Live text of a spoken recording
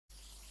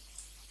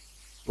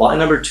Lie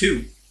number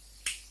 2.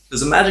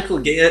 There's a magical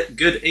good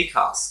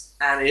ACOS,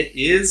 and it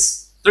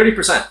is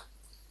 30%.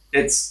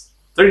 It's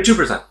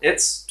 32%.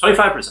 It's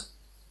 25%.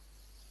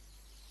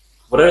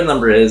 Whatever the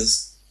number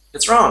is,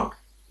 it's wrong.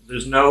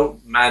 There's no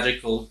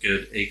magical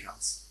good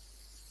ACOS.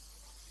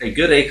 A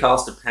good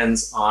ACOS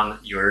depends on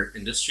your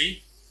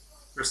industry.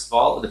 First of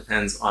all, it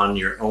depends on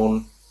your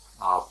own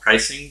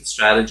pricing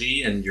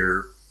strategy and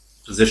your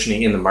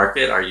positioning in the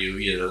market. Are you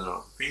either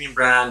a premium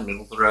brand,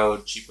 middle of the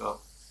road, cheapo?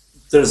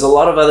 There's a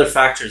lot of other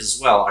factors as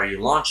well. Are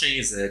you launching?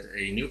 Is it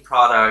a new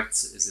product?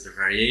 Is it a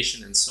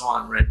variation? And so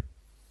on, right?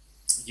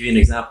 I'll give you an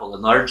example. A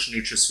large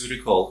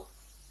nutraceutical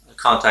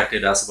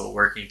contacted us about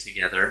working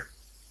together,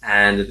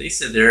 and they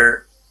said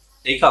their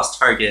ACOS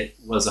target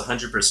was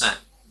 100%,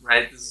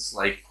 right? This is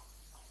like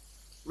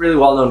really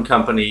well-known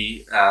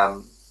company,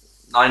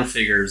 9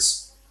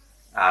 figures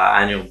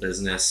annual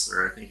business,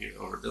 or I think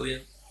over $1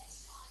 billion,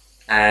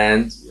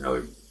 and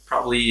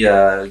probably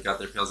got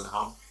their pills at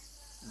home.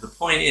 The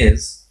point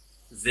is,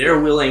 they're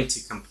willing to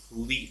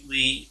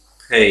completely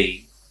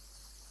pay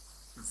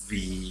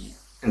the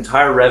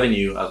entire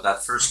revenue of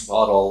that first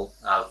bottle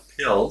of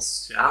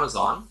pills to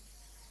Amazon,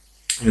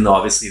 even though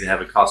obviously they have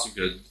a cost of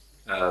goods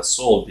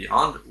sold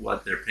beyond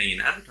what they're paying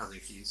in advertising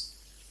fees,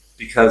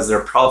 because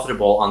they're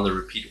profitable on the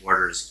repeat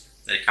orders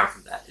that come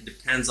from that. It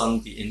depends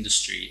on the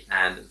industry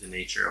and the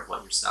nature of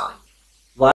what you're selling.